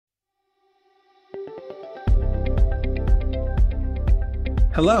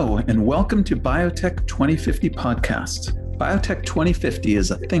Hello, and welcome to Biotech 2050 podcast. Biotech 2050 is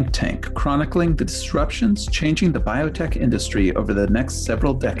a think tank chronicling the disruptions changing the biotech industry over the next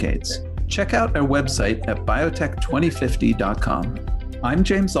several decades. Check out our website at biotech2050.com. I'm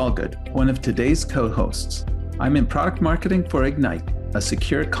James Allgood, one of today's co-hosts. I'm in product marketing for Ignite, a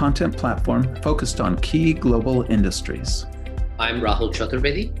secure content platform focused on key global industries. I'm Rahul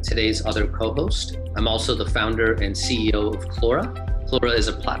Chaturvedi, today's other co-host. I'm also the founder and CEO of Clora. Clora is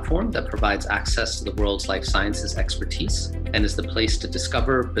a platform that provides access to the world's life sciences expertise and is the place to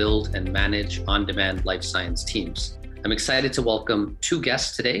discover, build, and manage on-demand life science teams. I'm excited to welcome two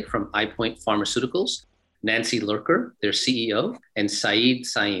guests today from EyePoint Pharmaceuticals, Nancy Lurker, their CEO, and Saeed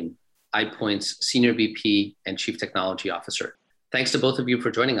Saim, EyePoint's Senior VP and Chief Technology Officer. Thanks to both of you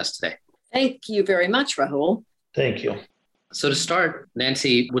for joining us today. Thank you very much, Rahul. Thank you. So to start,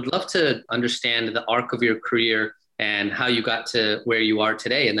 Nancy, would love to understand the arc of your career and how you got to where you are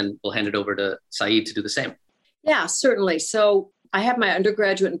today, and then we'll hand it over to Saeed to do the same. Yeah, certainly. So I have my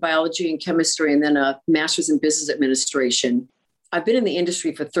undergraduate in biology and chemistry and then a master's in business administration. I've been in the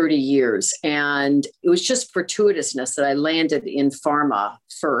industry for 30 years, and it was just fortuitousness that I landed in pharma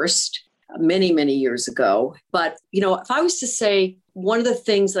first many, many years ago. But, if I was to say one of the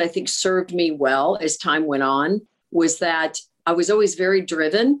things that I think served me well as time went on was that I was always very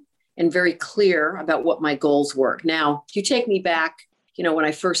driven and very clear about what my goals were. Now, if you take me back, when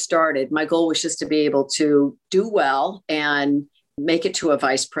I first started, my goal was just to be able to do well and make it to a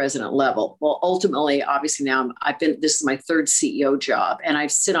vice president level. Well, ultimately, obviously now this is my third CEO job, and I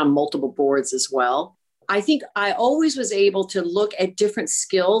sit on multiple boards as well. I think I always was able to look at different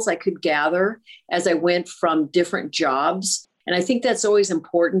skills I could gather as I went from different jobs. And I think that's always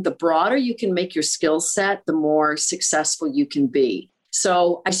important. The broader you can make your skill set, the more successful you can be.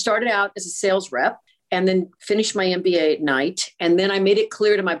 So I started out as a sales rep and then finished my MBA at night. And then I made it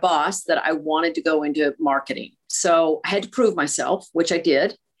clear to my boss that I wanted to go into marketing. So I had to prove myself, which I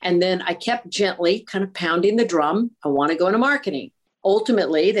did. And then I kept gently kind of pounding the drum. I want to go into marketing.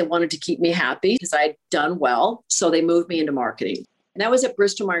 Ultimately, they wanted to keep me happy because I had done well. So they moved me into marketing. And that was at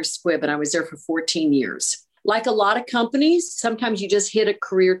Bristol Myers Squibb, and I was there for 14 years. Like a lot of companies, sometimes you just hit a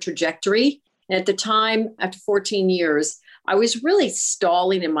career trajectory. And at the time, after 14 years, I was really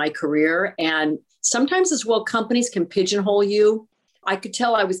stalling in my career. And sometimes as well, companies can pigeonhole you. I could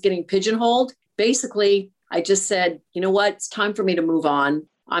tell I was getting pigeonholed. Basically, I just said, you know what? It's time for me to move on.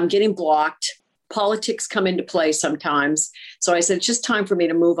 I'm getting blocked. Politics come into play sometimes. So I said, it's just time for me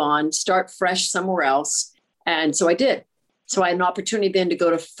to move on, start fresh somewhere else. And so I did. So I had an opportunity then to go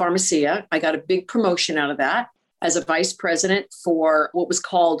to Pharmacia. I got a big promotion out of that as a vice president for what was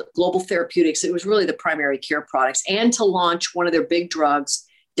called Global Therapeutics. It was really the primary care products, and to launch one of their big drugs,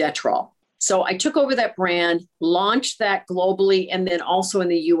 Detrol. So I took over that brand, launched that globally, and then also in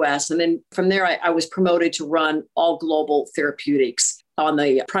the US. And then from there, I was promoted to run all global therapeutics on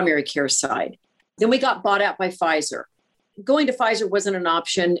the primary care side. Then we got bought out by Pfizer. Going to Pfizer wasn't an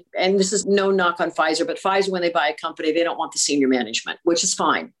option. And this is no knock on Pfizer, but Pfizer, when they buy a company, they don't want the senior management, which is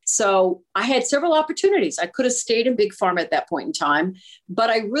fine. So I had several opportunities. I could have stayed in big pharma at that point in time, but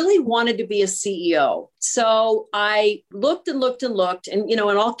I really wanted to be a CEO. So I looked and looked and looked. And, in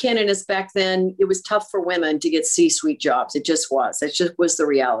all candidness back then, it was tough for women to get C-suite jobs. It just was. That just was the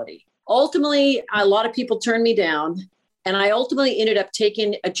reality. Ultimately, a lot of people turned me down. And I ultimately ended up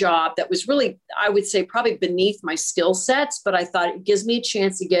taking a job that was really, I would say, probably beneath my skill sets, but I thought it gives me a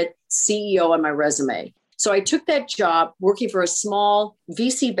chance to get CEO on my resume. So I took that job working for a small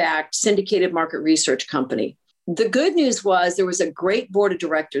VC-backed syndicated market research company. The good news was there was a great board of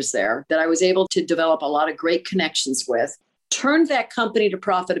directors there that I was able to develop a lot of great connections with, turned that company to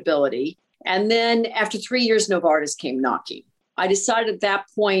profitability. And then after 3 years, Novartis came knocking. I decided at that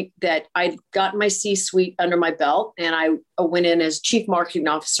point that I'd gotten my C-suite under my belt, and I went in as chief marketing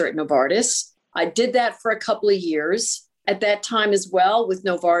officer at Novartis. I did that for a couple of years. At that time as well with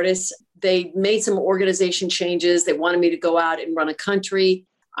Novartis, they made some organization changes. They wanted me to go out and run a country.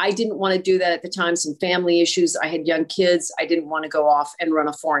 I didn't want to do that at the time, some family issues. I had young kids. I didn't want to go off and run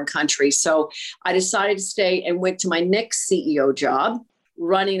a foreign country. So I decided to stay and went to my next CEO job,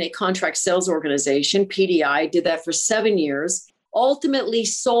 running a contract sales organization, PDI, did that for 7 years, ultimately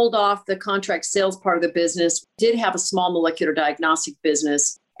sold off the contract sales part of the business, did have a small molecular diagnostic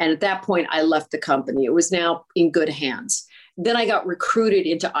business. And at that point, I left the company. It was now in good hands. Then I got recruited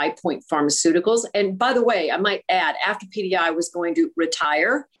into EyePoint Pharmaceuticals. And by the way, I might add, after PDI, I was going to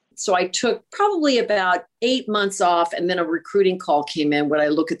retire. So I took probably about 8 months off, and then a recruiting call came in when I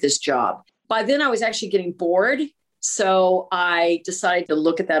look at this job. By then, I was actually getting bored. So I decided to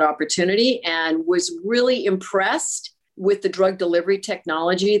look at that opportunity and was really impressed with the drug delivery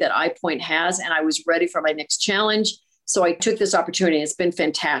technology that EyePoint has, and I was ready for my next challenge. So I took this opportunity. It's been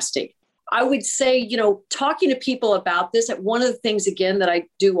fantastic. I would say, talking to people about this, one of the things, again, that I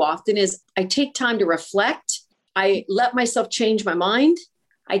do often is I take time to reflect. I let myself change my mind.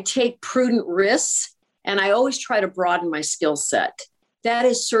 I take prudent risks, and I always try to broaden my skill set. That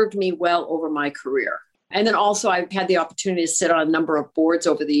has served me well over my career. And then also I've had the opportunity to sit on a number of boards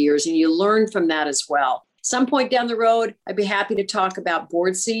over the years, and you learn from that as well. Some point down the road, I'd be happy to talk about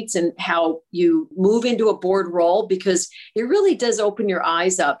board seats and how you move into a board role, because it really does open your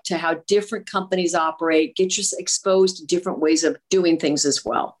eyes up to how different companies operate, get you exposed to different ways of doing things as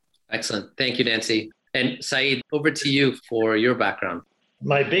well. Excellent. Thank you, Nancy. And Saeed, over to you for your background.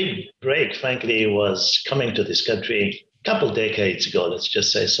 My big break, frankly, was coming to this country a couple decades ago, let's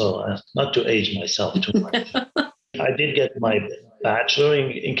just say, so not to age myself too much. I did get my bachelor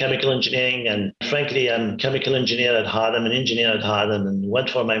in chemical engineering, and frankly, I'm a chemical engineer at heart. I'm an engineer at heart, and went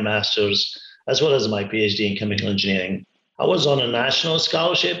for my master's as well as my PhD in chemical engineering. I was on a national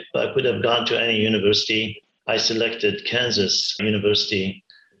scholarship. I could have gone to any university. I selected Kansas University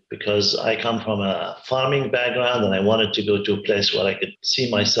because I come from a farming background, and I wanted to go to a place where I could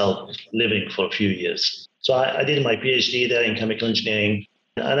see myself living for a few years. So I did my PhD there in chemical engineering.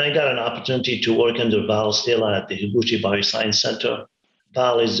 And I got an opportunity to work under Val Stilla at the Higuchi Bioscience Center.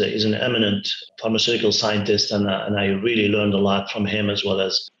 Val is an eminent pharmaceutical scientist, and I really learned a lot from him as well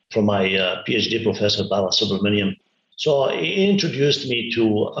as from my PhD professor, Bala Subramaniam. So he introduced me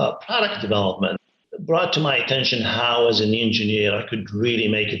to product development, brought to my attention how, as an engineer, I could really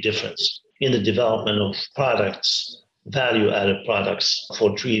make a difference in the development of products, value-added products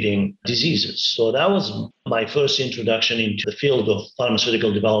for treating diseases. So that was my first introduction into the field of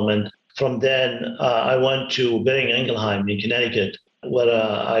pharmaceutical development. From then, I went to Boehringer Ingelheim in Connecticut, where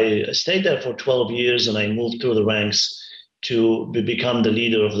I stayed there for 12 years, and I moved through the ranks to become the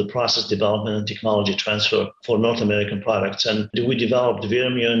leader of the process development and technology transfer for North American products. And we developed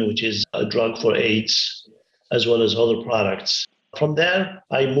Viramune, which is a drug for AIDS, as well as other products. From there,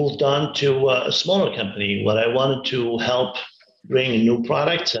 I moved on to a smaller company where I wanted to help bring new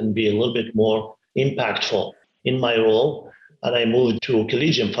products and be a little bit more impactful in my role. And I moved to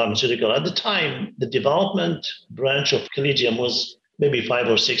Collegium Pharmaceutical. At the time, the development branch of Collegium was maybe 5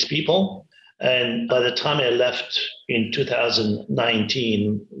 or 6 people. And by the time I left in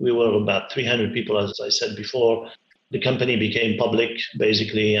 2019, we were about 300 people, as I said before. The company became public,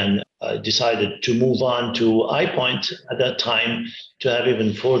 basically, and I decided to move on to EyePoint at that time to have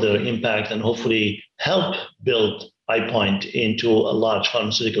even further impact and hopefully help build EyePoint into a large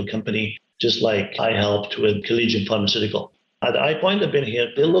pharmaceutical company, just like I helped with Collegium Pharmaceutical. At EyePoint, I've been here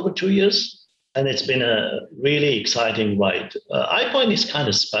a little over 2 years, and it's been a really exciting ride. EyePoint is kind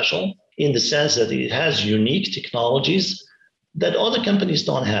of special in the sense that it has unique technologies that other companies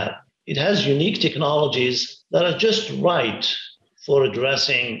don't have. It has unique technologies that are just right for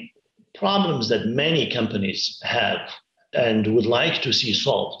addressing problems that many companies have and would like to see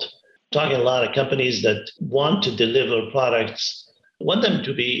solved. Talking a lot of companies that want to deliver products, want them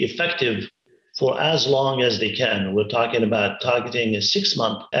to be effective for as long as they can. We're talking about targeting a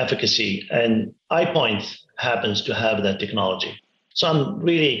 6-month efficacy, and EyePoint happens to have that technology. So I'm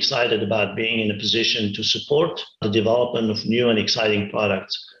really excited about being in a position to support the development of new and exciting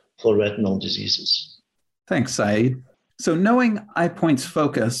products for retinal diseases. Thanks, Saeed. So knowing EyePoint's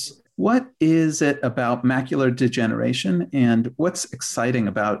focus, what is it about macular degeneration, and what's exciting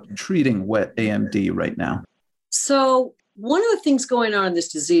about treating wet AMD right now? So one of the things going on in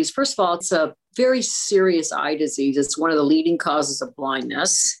this disease, first of all, it's a very serious eye disease. It's one of the leading causes of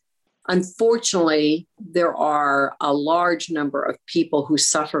blindness. Unfortunately, there are a large number of people who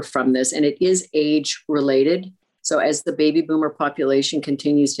suffer from this, and it is age-related. So as the baby boomer population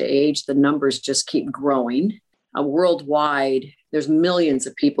continues to age, the numbers just keep growing. Worldwide, there's millions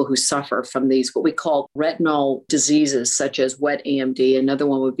of people who suffer from these, what we call retinal diseases, such as wet AMD. Another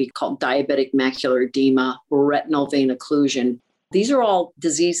one would be called diabetic macular edema, retinal vein occlusion. These are all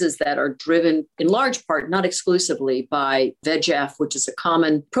diseases that are driven in large part, not exclusively, by VEGF, which is a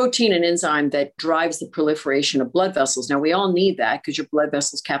common protein and enzyme that drives the proliferation of blood vessels. Now, we all need that because your blood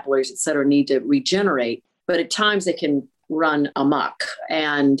vessels, capillaries, et cetera, need to regenerate. But at times they can run amok.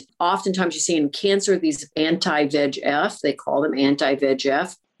 And oftentimes you see in cancer, these anti-VEGF, they call them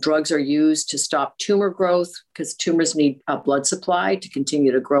anti-VEGF. Drugs are used to stop tumor growth because tumors need a blood supply to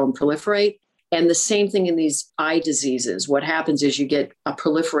continue to grow and proliferate. And the same thing in these eye diseases. What happens is you get a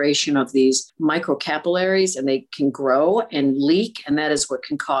proliferation of these microcapillaries, and they can grow and leak. And that is what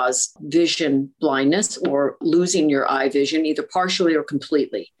can cause vision blindness or losing your eye vision, either partially or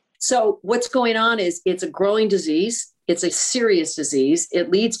completely. So what's going on is it's a growing disease. It's a serious disease.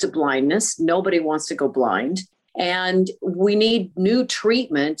 It leads to blindness. Nobody wants to go blind. And we need new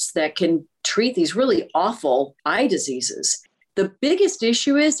treatments that can treat these really awful eye diseases. The biggest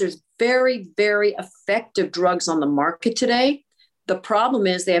issue is there's very, very effective drugs on the market today. The problem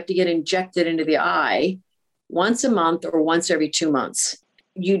is they have to get injected into the eye once a month or once every 2 months.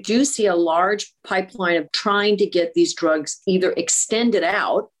 You do see a large pipeline of trying to get these drugs either extended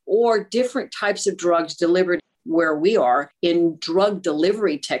out or different types of drugs delivered where we are in drug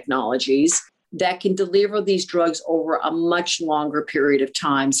delivery technologies that can deliver these drugs over a much longer period of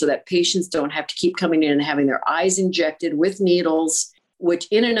time so that patients don't have to keep coming in and having their eyes injected with needles, which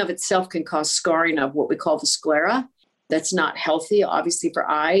in and of itself can cause scarring of what we call the sclera. That's not healthy, obviously,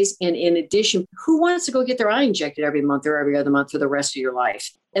 for eyes. And in addition, who wants to go get their eye injected every month or every other month for the rest of your life?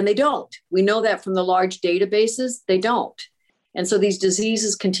 And they don't. We know that from the large databases, they don't. And so these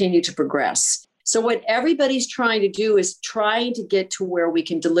diseases continue to progress. So what everybody's trying to do is trying to get to where we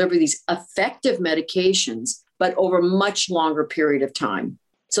can deliver these effective medications, but over a much longer period of time.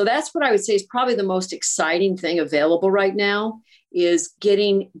 So that's what I would say is probably the most exciting thing available right now, is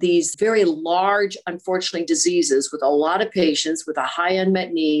getting these very large, unfortunately, diseases with a lot of patients with a high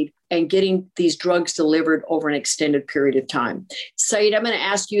unmet need and getting these drugs delivered over an extended period of time. Saeed, I'm going to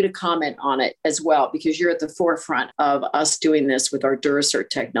ask you to comment on it as well, because you're at the forefront of us doing this with our Durasert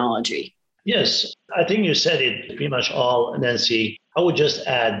technology. Yes, I think you said it pretty much all, Nancy. I would just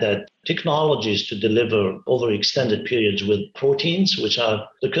add that technologies to deliver over extended periods with proteins, which are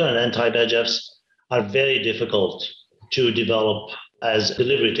the current anti-VEGFs, are very difficult to develop as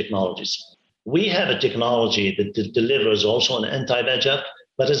delivery technologies. We have a technology that delivers also an anti-VEGF,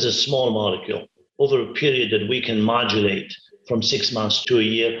 but as a small molecule over a period that we can modulate from 6 months to a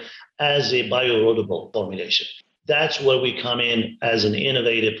year as a bioerodible formulation. That's where we come in as an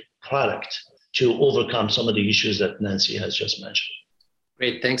innovative product to overcome some of the issues that Nancy has just mentioned.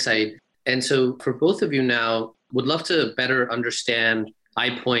 Great, thanks, Saeed. And so for both of you now, would love to better understand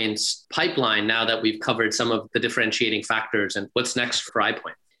EyePoint's pipeline now that we've covered some of the differentiating factors and what's next for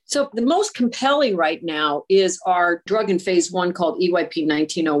EyePoint. So the most compelling right now is our drug in phase 1 called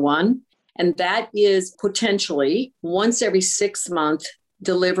EYP-1901. And that is potentially once every 6 month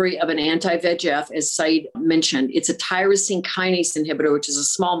delivery of an anti-VEGF, as Saeed mentioned. It's a tyrosine kinase inhibitor, which is a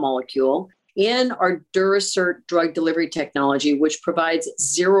small molecule, in our Durasert drug delivery technology, which provides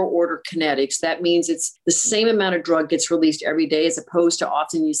zero order kinetics. That means it's the same amount of drug gets released every day, as opposed to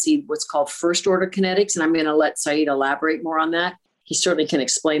often you see what's called first order kinetics. And I'm going to let Saeed elaborate more on that. He certainly can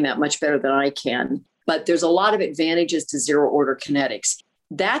explain that much better than I can. But there's a lot of advantages to zero order kinetics.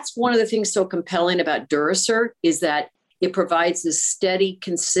 That's one of the things so compelling about Durasert, is that it provides this steady,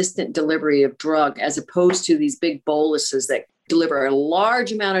 consistent delivery of drug, as opposed to these big boluses that deliver a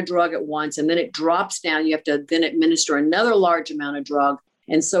large amount of drug at once, and then it drops down. You have to then administer another large amount of drug.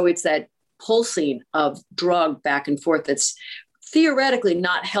 And so it's that pulsing of drug back and forth that's theoretically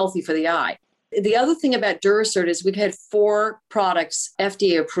not healthy for the eye. The other thing about Durasert is we've had 4 products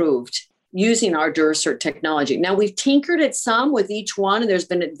FDA approved using our Durasert technology. Now, we've tinkered it some with each one, and there's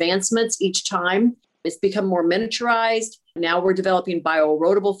been advancements each time. It's become more miniaturized. Now we're developing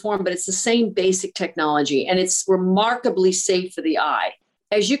bioerodible form, but it's the same basic technology, and it's remarkably safe for the eye.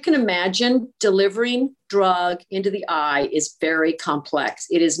 As you can imagine, delivering drug into the eye is very complex.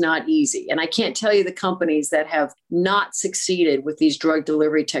 It is not easy. And I can't tell you the companies that have not succeeded with these drug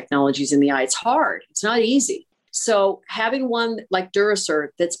delivery technologies in the eye. It's hard. It's not easy. So having one like Durasert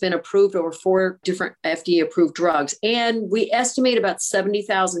that's been approved over 4 different FDA-approved drugs, and we estimate about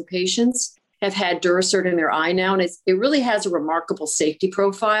 70,000 patients have had Durasert in their eye now, and it really has a remarkable safety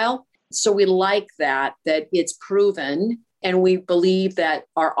profile. So we like that it's proven, and we believe that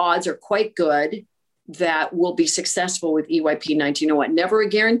our odds are quite good that we'll be successful with EYP-1901. Never a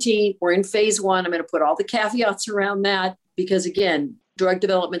guarantee. We're in phase 1. I'm going to put all the caveats around that because, again, drug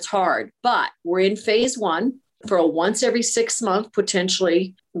development's hard. But we're in phase 1 for a once every 6 month,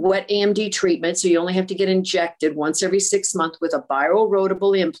 potentially wet AMD treatment. So you only have to get injected once every 6 months with a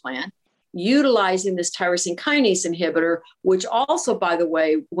bioerodible implant, utilizing this tyrosine kinase inhibitor, which also, by the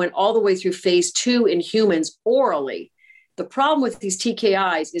way, went all the way through phase 2 in humans orally. The problem with these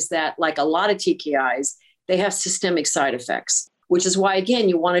TKIs is that, like a lot of TKIs, they have systemic side effects, which is why, again,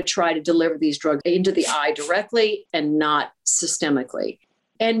 you want to try to deliver these drugs into the eye directly and not systemically.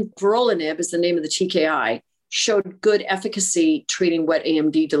 And vorolanib is the name of the TKI, showed good efficacy treating wet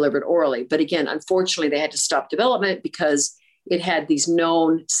AMD delivered orally. But again, unfortunately, they had to stop development because it had these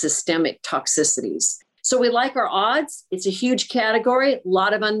known systemic toxicities. So we like our odds. It's a huge category, a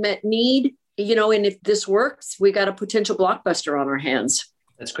lot of unmet need, and if this works, we got a potential blockbuster on our hands.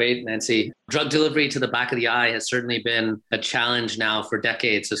 That's great, Nancy. Drug delivery to the back of the eye has certainly been a challenge now for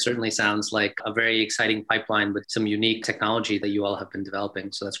decades. So certainly sounds like a very exciting pipeline with some unique technology that you all have been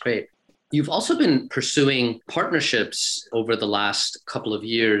developing. So that's great. You've also been pursuing partnerships over the last couple of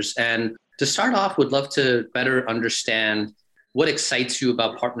years. And to start off, would love to better understand what excites you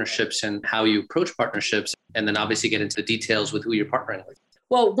about partnerships and how you approach partnerships, and then obviously get into the details with who you're partnering with.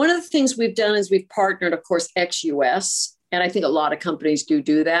 Well, one of the things we've done is we've partnered, of course, ex-US, and I think a lot of companies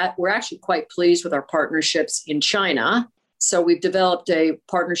do that. We're actually quite pleased with our partnerships in China. So we've developed a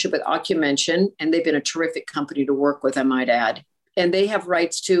partnership with Ocumension, and they've been a terrific company to work with, I might add. And they have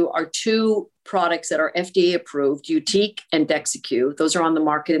rights to our two products that are FDA approved, YUTIQ and DEXYCU. Those are on the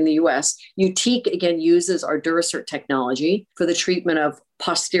market in the US. YUTIQ, again, uses our Durasert technology for the treatment of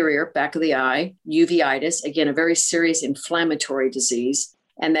posterior, back of the eye, uveitis, again, a very serious inflammatory disease.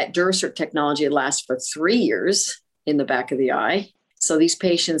 And that Durasert technology lasts for 3 years in the back of the eye. So these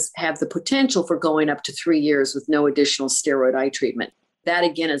patients have the potential for going up to 3 years with no additional steroid eye treatment. That,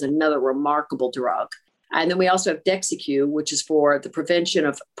 again, is another remarkable drug. And then we also have DEXYCU, which is for the prevention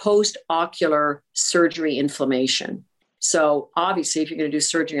of post-ocular surgery inflammation. So obviously, if you're going to do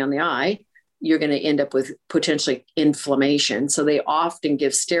surgery on the eye, you're going to end up with potentially inflammation. So they often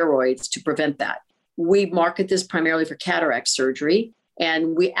give steroids to prevent that. We market this primarily for cataract surgery,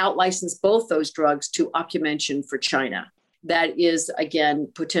 and we out-license both those drugs to Ocumension for China. That is,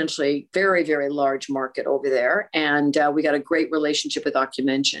 again, potentially very, very large market over there. And we got a great relationship with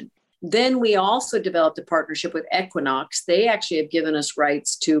Ocumension. Then we also developed a partnership with Equinox. They actually have given us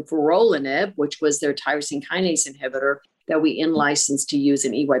rights to vorolanib, which was their tyrosine kinase inhibitor that we in-licensed to use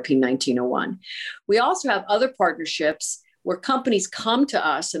in EYP-1901. We also have other partnerships where companies come to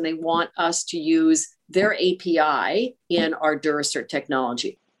us and they want us to use their API in our Durasert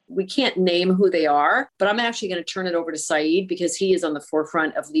technology. We can't name who they are, but I'm actually going to turn it over to Saeed because he is on the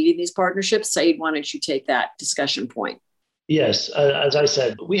forefront of leading these partnerships. Saeed, why don't you take that discussion point? Yes, as I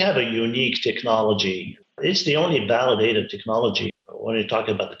said, we have a unique technology. It's the only validated technology when you talk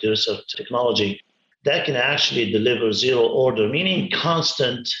about the Durasert technology that can actually deliver zero order, meaning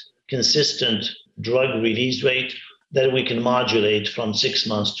constant, consistent drug release rate that we can modulate from 6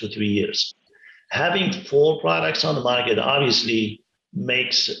 months to 3 years. Having 4 products on the market obviously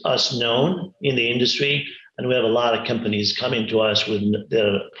makes us known in the industry. And we have a lot of companies coming to us with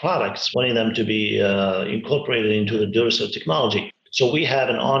their products, wanting them to be incorporated into the Durasert technology. So we have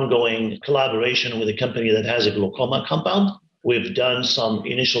an ongoing collaboration with a company that has a glaucoma compound. We've done some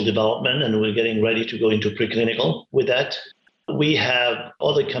initial development and we're getting ready to go into preclinical with that. We have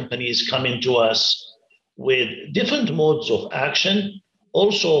other companies coming to us with different modes of action,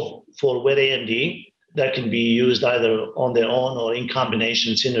 also for wet AMD that can be used either on their own or in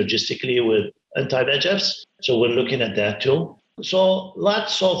combination synergistically with anti-VEGFs. So we're looking at that too. So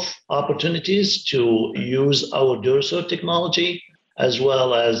lots of opportunities to use our Durasert technology as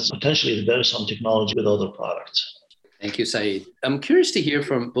well as potentially develop some technology with other products. Thank you, Saeed. I'm curious to hear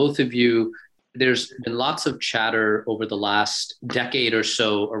from both of you. There's been lots of chatter over the last decade or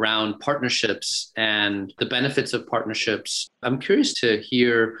so around partnerships and the benefits of partnerships. I'm curious to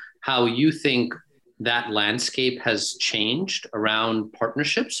hear how you think that landscape has changed around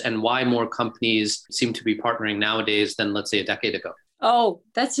partnerships and why more companies seem to be partnering nowadays than, let's say, a decade ago. Oh,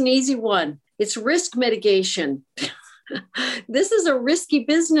 that's an easy one. It's risk mitigation. This is a risky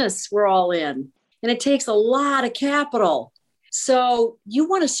business we're all in, and it takes a lot of capital. So you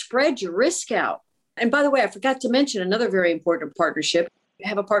want to spread your risk out. And by the way, I forgot to mention another very important partnership. We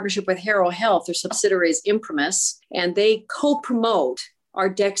have a partnership with Harrow Health. Their subsidiary is Imprimis, and they co-promote our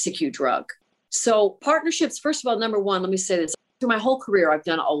DEXYCU drug. So partnerships, first of all, number one, let me say this. Through my whole career, I've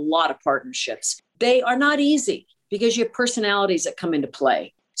done a lot of partnerships. They are not easy because you have personalities that come into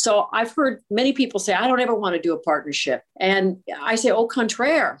play. So I've heard many people say, I don't ever want to do a partnership. And I say, au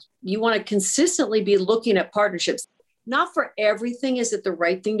contraire, you want to consistently be looking at partnerships. Not for everything is it the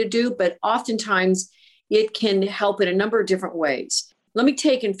right thing to do, but oftentimes it can help in a number of different ways. Let me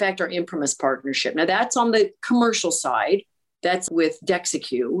take, in fact, our Imprimis partnership. Now that's on the commercial side. That's with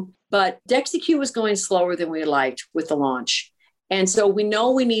DEXYCU. But DEXYCU was going slower than we liked with the launch. And so we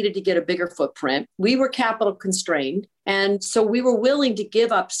know we needed to get a bigger footprint. We were capital constrained. And so we were willing to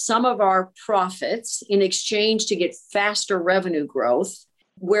give up some of our profits in exchange to get faster revenue growth,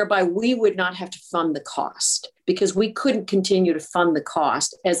 whereby we would not have to fund the cost because we couldn't continue to fund the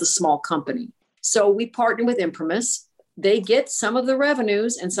cost as a small company. So we partnered with Imprimis. They get some of the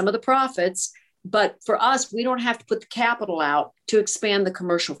revenues and some of the profits. But for us, we don't have to put the capital out to expand the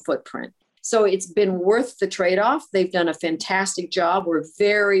commercial footprint. So it's been worth the trade-off. They've done a fantastic job. We're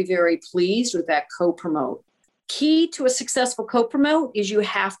very, very pleased with that co-promote. key to a successful co-promote is you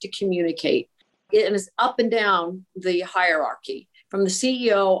have to communicate. It is up and down the hierarchy, from the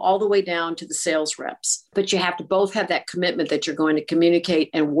CEO all the way down to the sales reps. But you have to both have that commitment that you're going to communicate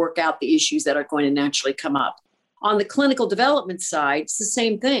and work out the issues that are going to naturally come up. On the clinical development side, it's the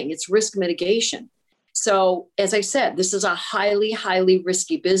same thing. It's risk mitigation. So as I said, this is a highly, highly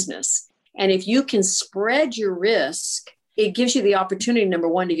risky business. And if you can spread your risk, it gives you the opportunity, number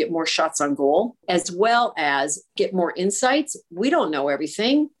one, to get more shots on goal, as well as get more insights. We don't know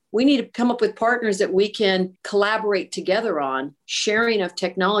everything. We need to come up with partners that we can collaborate together on, sharing of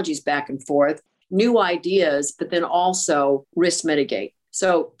technologies back and forth, new ideas, but then also risk mitigate.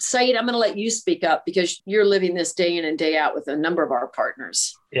 So, Saeed, I'm going to let you speak up because you're living this day in and day out with a number of our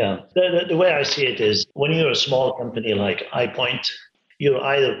partners. Yeah, the way I see it is when you're a small company like iPoint, you're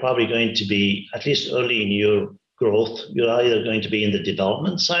either probably going to be, at least early in your growth, you're either going to be in the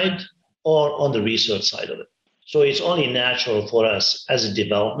development side or on the research side of it. So it's only natural for us as a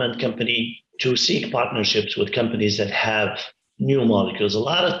development company to seek partnerships with companies that have new molecules. A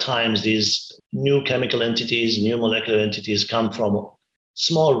lot of times these new chemical entities, new molecular entities come from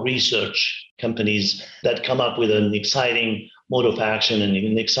small research companies that come up with an exciting mode of action and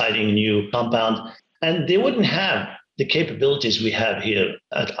an exciting new compound. And they wouldn't have the capabilities we have here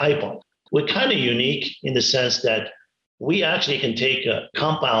at iPoint. We're kind of unique in the sense that we actually can take a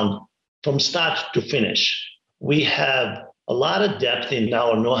compound from start to finish. We have a lot of depth in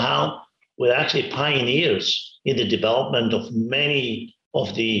our know-how. We're actually pioneers in the development of many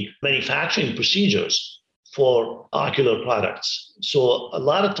of the manufacturing procedures for ocular products. So a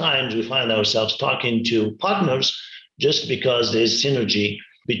lot of times we find ourselves talking to partners just because there's synergy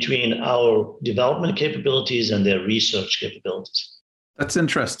between our development capabilities and their research capabilities. That's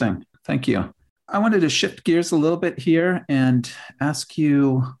interesting. Thank you. I wanted to shift gears a little bit here and ask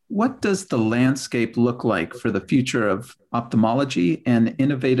you, what does the landscape look like for the future of ophthalmology and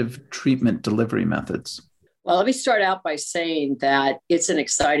innovative treatment delivery methods? Well, let me start out by saying that it's an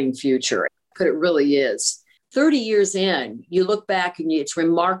exciting future, but it really is. 30 years in, you look back and it's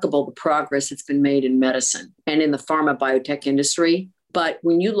remarkable the progress that's been made in medicine and in the pharma biotech industry. But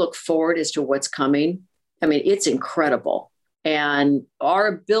when you look forward as to what's coming, I mean, it's incredible. And our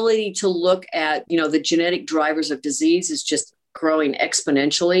ability to look at, the genetic drivers of disease is just growing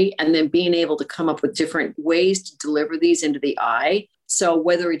exponentially. And then being able to come up with different ways to deliver these into the eye. So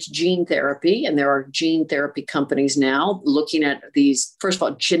whether it's gene therapy, and there are gene therapy companies now looking at these, first of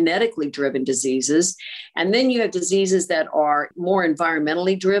all, genetically driven diseases. And then you have diseases that are more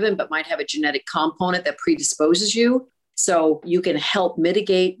environmentally driven, but might have a genetic component that predisposes you. So you can help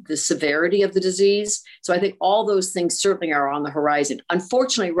mitigate the severity of the disease. So I think all those things certainly are on the horizon.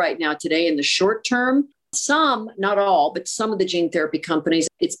 Unfortunately, right now, today, in the short term, some, not all, but some of the gene therapy companies,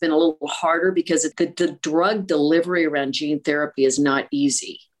 it's been a little harder because the drug delivery around gene therapy is not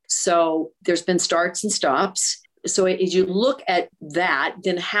easy. So there's been starts and stops. So as you look at that,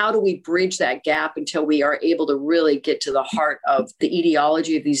 then how do we bridge that gap until we are able to really get to the heart of the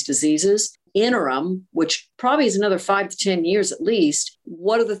etiology of these diseases? Interim, which probably is another 5 to 10 years at least,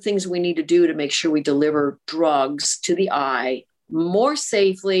 what are the things we need to do to make sure we deliver drugs to the eye more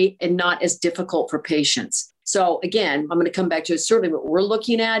safely and not as difficult for patients? So again, I'm going to come back to it. Certainly what we're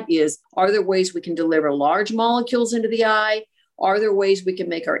looking at is, are there ways we can deliver large molecules into the eye? Are there ways we can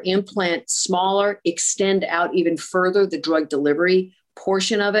make our implant smaller, extend out even further the drug delivery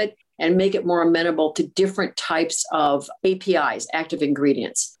portion of it, and make it more amenable to different types of APIs, active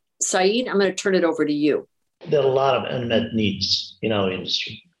ingredients? Saeed, I'm going to turn it over to you. There are a lot of unmet needs in our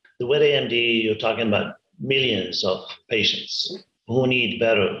industry. The wet AMD, you're talking about millions of patients who need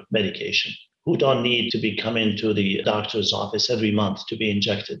better medication, who don't need to be coming to the doctor's office every month to be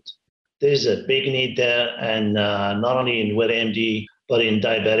injected. There's a big need there, and not only in wet AMD, but in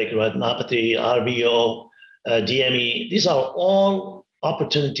diabetic retinopathy, RVO, DME. These are all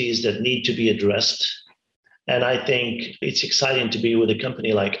opportunities that need to be addressed. And I think it's exciting to be with a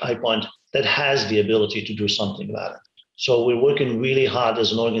company like iPoint that has the ability to do something about it. So we're working really hard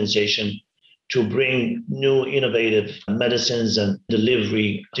as an organization to bring new innovative medicines and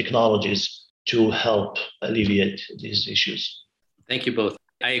delivery technologies to help alleviate these issues. Thank you both.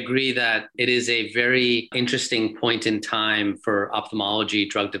 I agree that it is a very interesting point in time for ophthalmology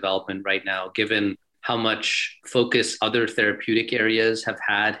drug development right now, given how much focus other therapeutic areas have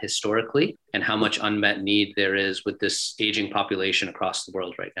had historically and how much unmet need there is with this aging population across the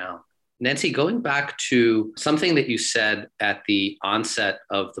world right now. Nancy, going back to something that you said at the onset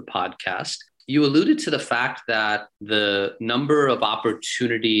of the podcast, You alluded to the fact that the number of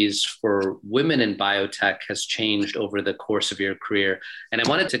opportunities for women in biotech has changed over the course of your career. And I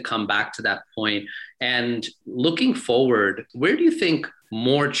wanted to come back to that point. And looking forward, where do you think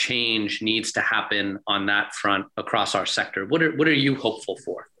more change needs to happen on that front across our sector? What are you hopeful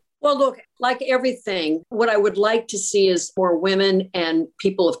for? Well, look, like everything, what I would like to see is more women and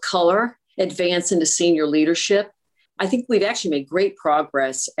people of color advance into senior leadership. I think we've actually made great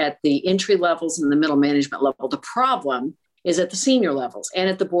progress at the entry levels and the middle management level. The problem is at the senior levels and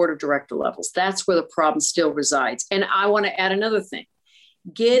at the board of director levels. That's where the problem still resides. And I want to add another thing.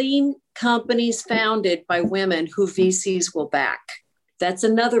 Getting companies founded by women who VCs will back. That's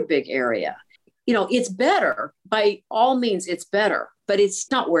another big area. It's better. By all means, it's better, but it's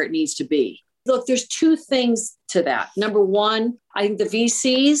not where it needs to be. Look, there's two things to that. Number one, I think the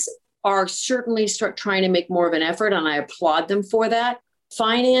VCs are certainly trying to make more of an effort, and I applaud them for that.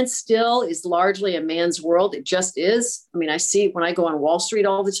 Finance still is largely a man's world. It just is. I mean, I see it when I go on Wall Street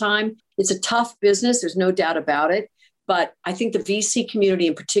all the time. It's a tough business. There's no doubt about it. But I think the VC community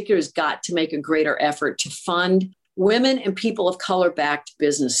in particular has got to make a greater effort to fund women and people of color-backed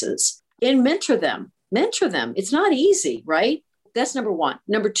businesses and mentor them. It's not easy, right? That's number one.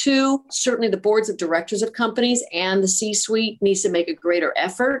 Number two, certainly the boards of directors of companies and the C-suite needs to make a greater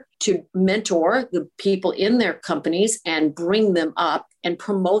effort to mentor the people in their companies and bring them up and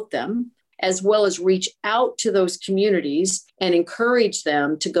promote them, as well as reach out to those communities and encourage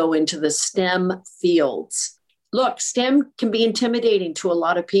them to go into the STEM fields. Look, STEM can be intimidating to a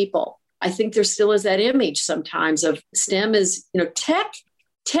lot of people. I think there still is that image sometimes of STEM is, tech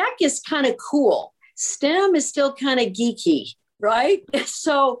is kind of cool. STEM is still kind of geeky. Right?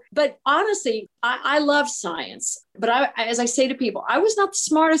 So, but honestly, I love science. But as I say to people, I was not the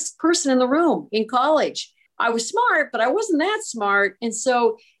smartest person in the room in college. I was smart, but I wasn't that smart. And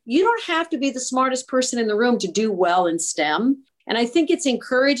so you don't have to be the smartest person in the room to do well in STEM. And I think it's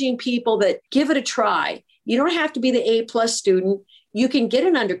encouraging people that give it a try. You don't have to be the A+ student. You can get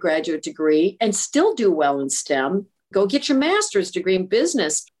an undergraduate degree and still do well in STEM. Go get your master's degree in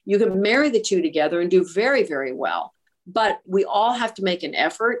business. You can marry the two together and do very, very well. But we all have to make an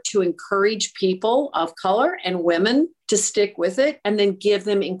effort to encourage people of color and women to stick with it and then give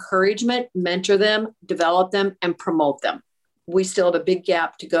them encouragement, mentor them, develop them, and promote them. We still have a big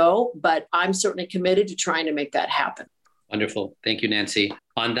gap to go, but I'm certainly committed to trying to make that happen. Wonderful. Thank you, Nancy.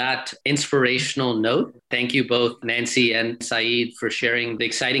 On that inspirational note, thank you both, Nancy and Saeed, for sharing the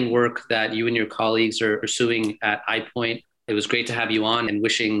exciting work that you and your colleagues are pursuing at EyePoint. It was great to have you on and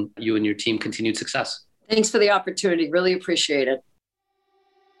wishing you and your team continued success. Thanks for the opportunity. Really appreciate it.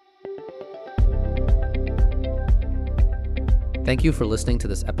 Thank you for listening to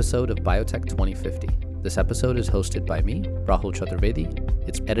this episode of Biotech 2050. This episode is hosted by me, Rahul Chaturvedi.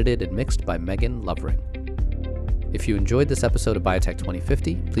 It's edited and mixed by Megan Lovering. If you enjoyed this episode of Biotech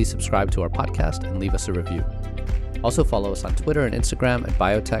 2050, please subscribe to our podcast and leave us a review. Also follow us on Twitter and Instagram at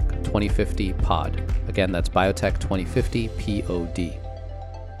Biotech 2050 Pod. Again, that's Biotech 2050 POD.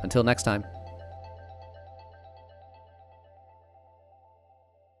 Until next time.